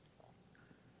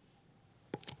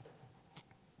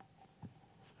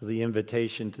The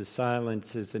invitation to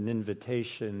silence is an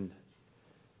invitation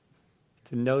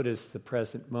to notice the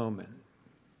present moment.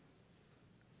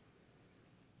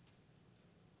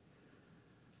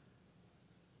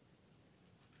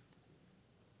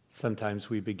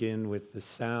 Sometimes we begin with the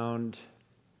sound,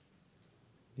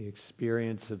 the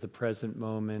experience of the present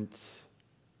moment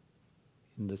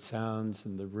in the sounds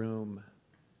in the room.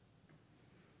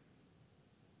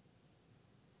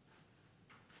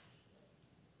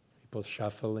 People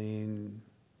shuffling,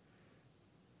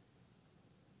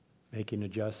 making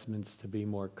adjustments to be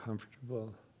more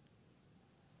comfortable.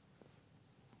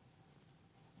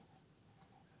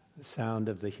 The sound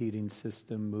of the heating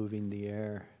system moving the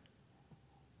air.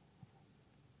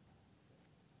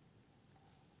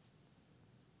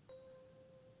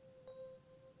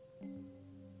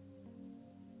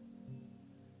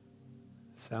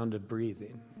 The sound of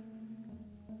breathing.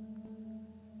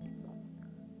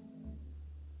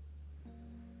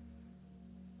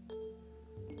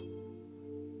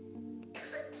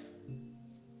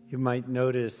 You might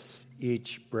notice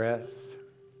each breath,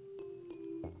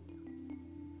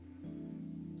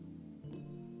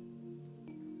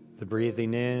 the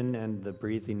breathing in and the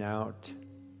breathing out.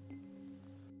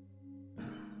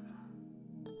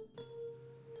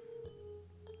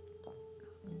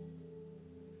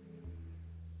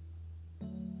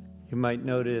 You might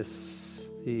notice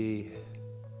the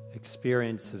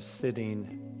experience of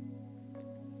sitting,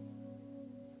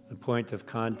 the point of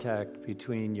contact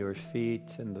between your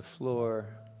feet and the floor,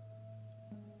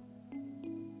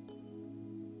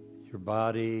 your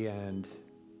body and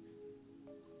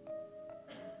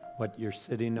what you're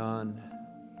sitting on.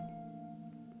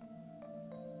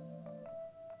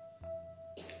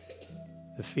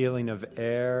 The feeling of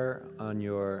air on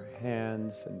your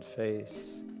hands and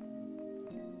face.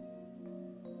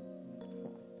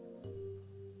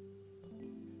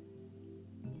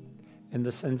 And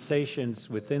the sensations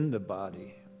within the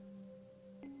body.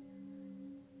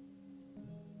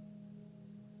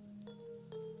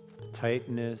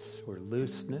 Tightness or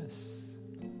looseness.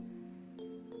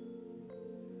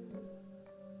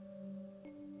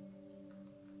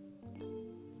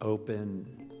 Open,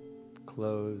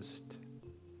 closed.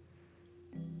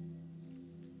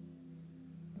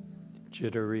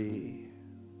 Jittery.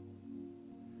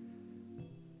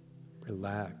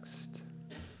 Relaxed.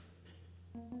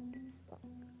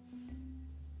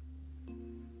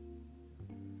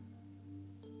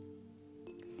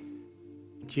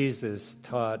 Jesus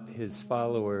taught his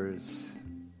followers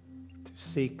to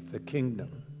seek the kingdom.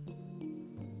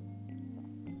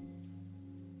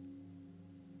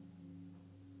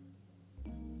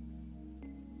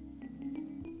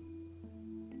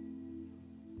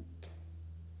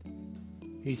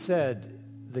 He said,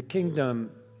 the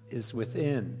kingdom is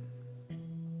within.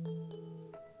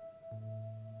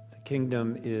 The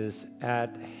kingdom is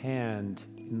at hand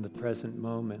in the present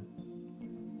moment.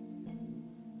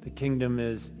 The kingdom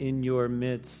is in your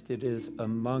midst. It is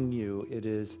among you. It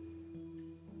is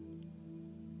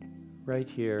right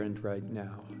here and right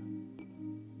now.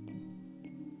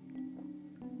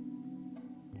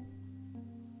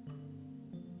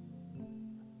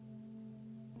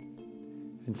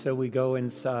 And so we go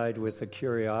inside with a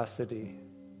curiosity.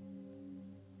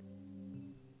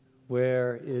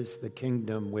 Where is the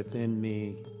kingdom within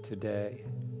me today?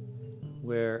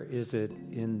 Where is it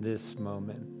in this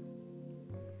moment?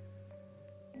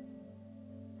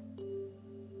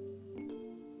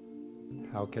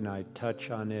 How can I touch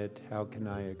on it? How can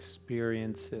I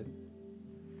experience it?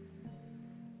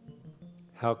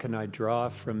 How can I draw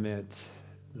from it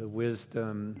the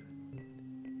wisdom,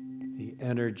 the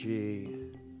energy,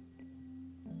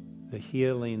 the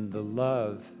healing, the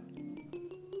love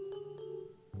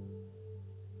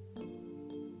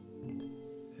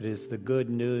that is the good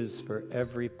news for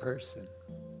every person?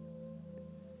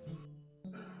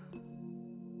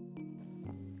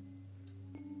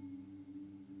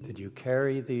 That you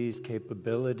carry these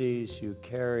capabilities, you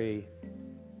carry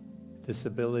this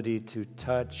ability to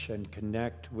touch and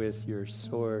connect with your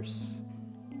source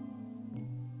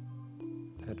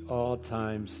at all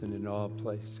times and in all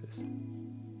places.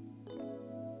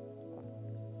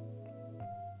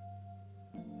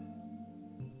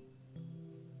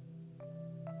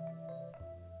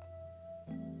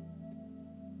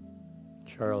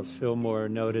 Charles Fillmore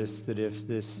noticed that if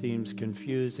this seems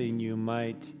confusing, you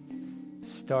might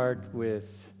start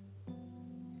with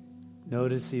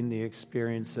noticing the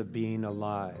experience of being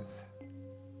alive.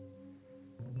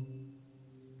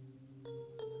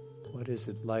 What is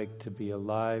it like to be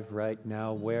alive right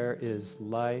now? Where is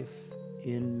life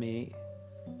in me?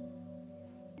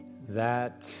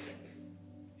 That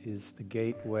is the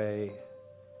gateway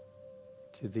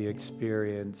to the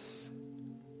experience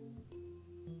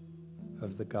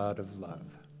of the God of love.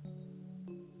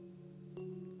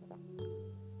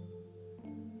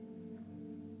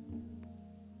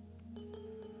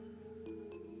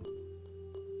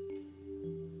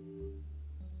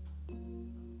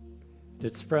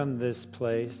 It's from this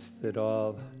place that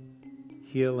all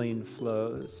healing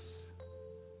flows.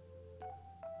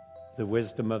 The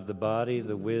wisdom of the body,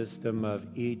 the wisdom of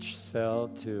each cell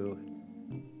to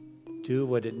do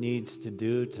what it needs to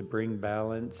do to bring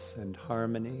balance and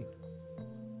harmony.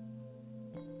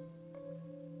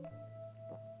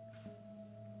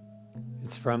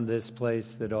 It's from this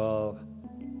place that all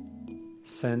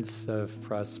sense of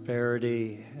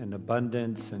prosperity and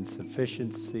abundance and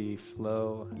sufficiency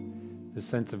flow, the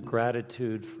sense of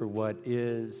gratitude for what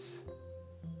is,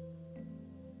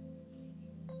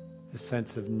 the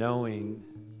sense of knowing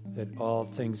that all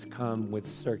things come with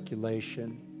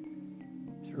circulation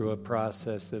through a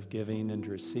process of giving and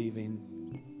receiving.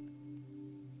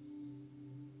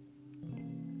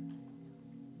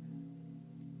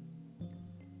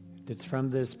 It's from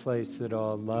this place that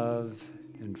all love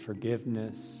and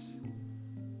forgiveness,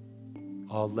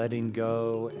 all letting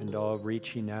go and all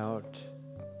reaching out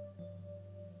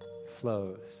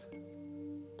flows.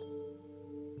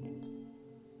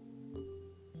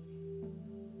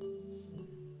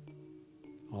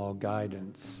 All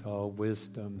guidance, all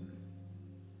wisdom,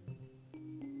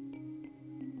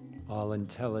 all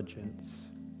intelligence.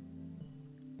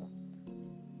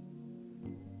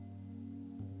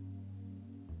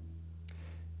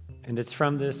 And it's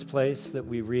from this place that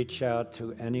we reach out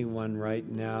to anyone right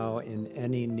now in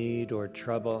any need or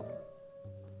trouble,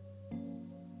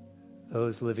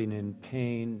 those living in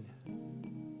pain,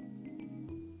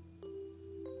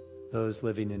 those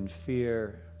living in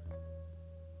fear,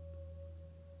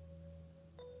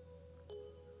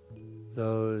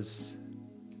 those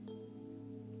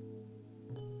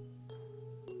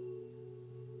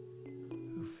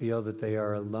who feel that they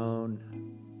are alone.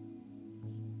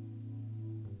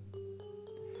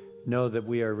 Know that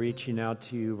we are reaching out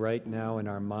to you right now in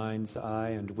our mind's eye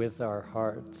and with our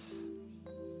hearts,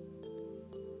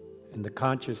 and the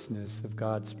consciousness of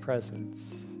God's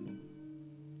presence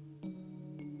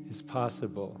is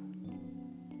possible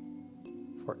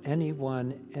for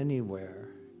anyone, anywhere,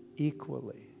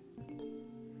 equally,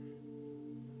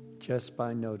 just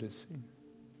by noticing.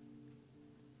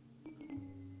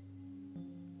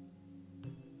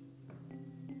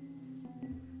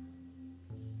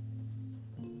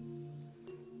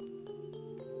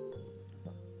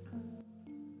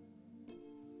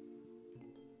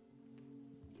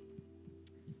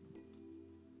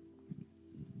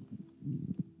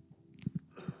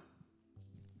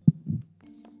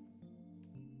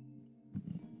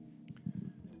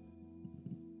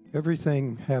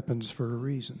 Everything happens for a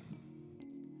reason.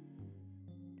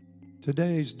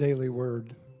 Today's daily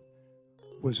word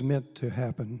was meant to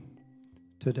happen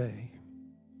today,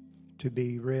 to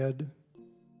be read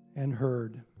and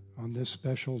heard on this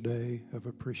special day of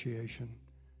appreciation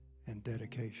and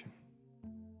dedication.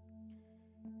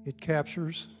 It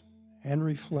captures and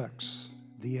reflects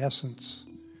the essence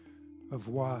of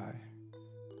why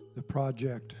the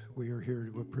project we are here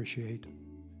to appreciate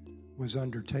was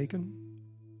undertaken.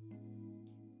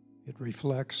 It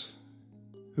reflects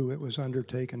who it was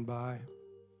undertaken by,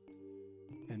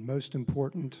 and most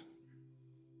important,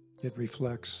 it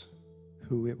reflects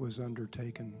who it was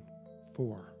undertaken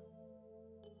for.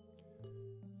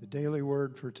 The daily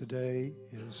word for today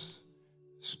is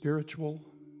spiritual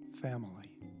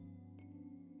family.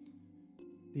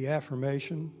 The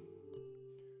affirmation,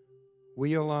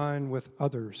 we align with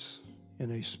others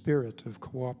in a spirit of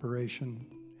cooperation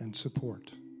and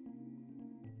support.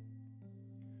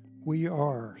 We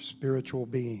are spiritual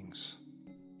beings.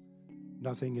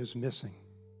 Nothing is missing.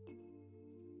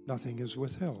 Nothing is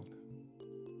withheld.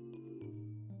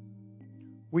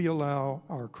 We allow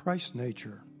our Christ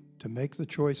nature to make the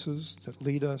choices that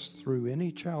lead us through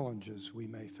any challenges we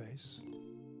may face.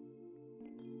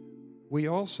 We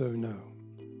also know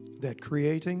that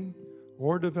creating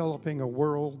or developing a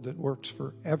world that works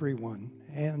for everyone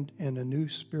and in a new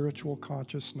spiritual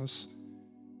consciousness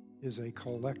is a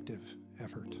collective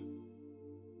effort.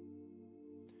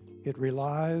 It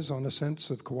relies on a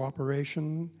sense of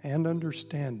cooperation and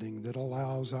understanding that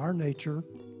allows our nature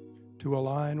to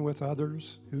align with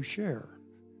others who share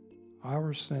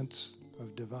our sense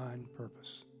of divine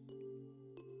purpose.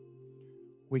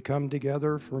 We come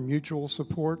together for mutual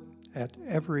support at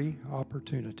every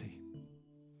opportunity,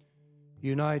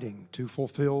 uniting to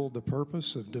fulfill the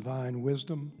purpose of divine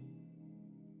wisdom,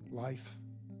 life,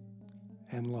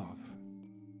 and love.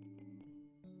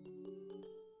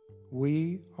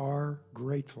 We are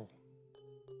grateful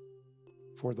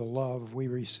for the love we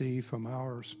receive from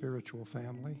our spiritual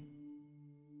family.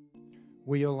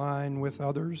 We align with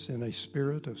others in a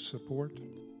spirit of support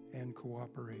and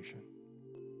cooperation.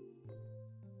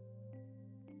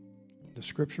 The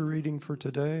scripture reading for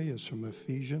today is from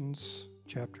Ephesians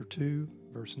chapter 2,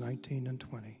 verse 19 and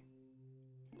 20.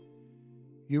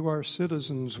 You are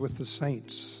citizens with the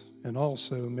saints and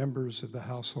also members of the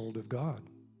household of God,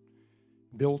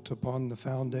 built upon the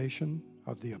foundation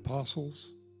of the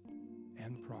apostles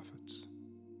and prophets.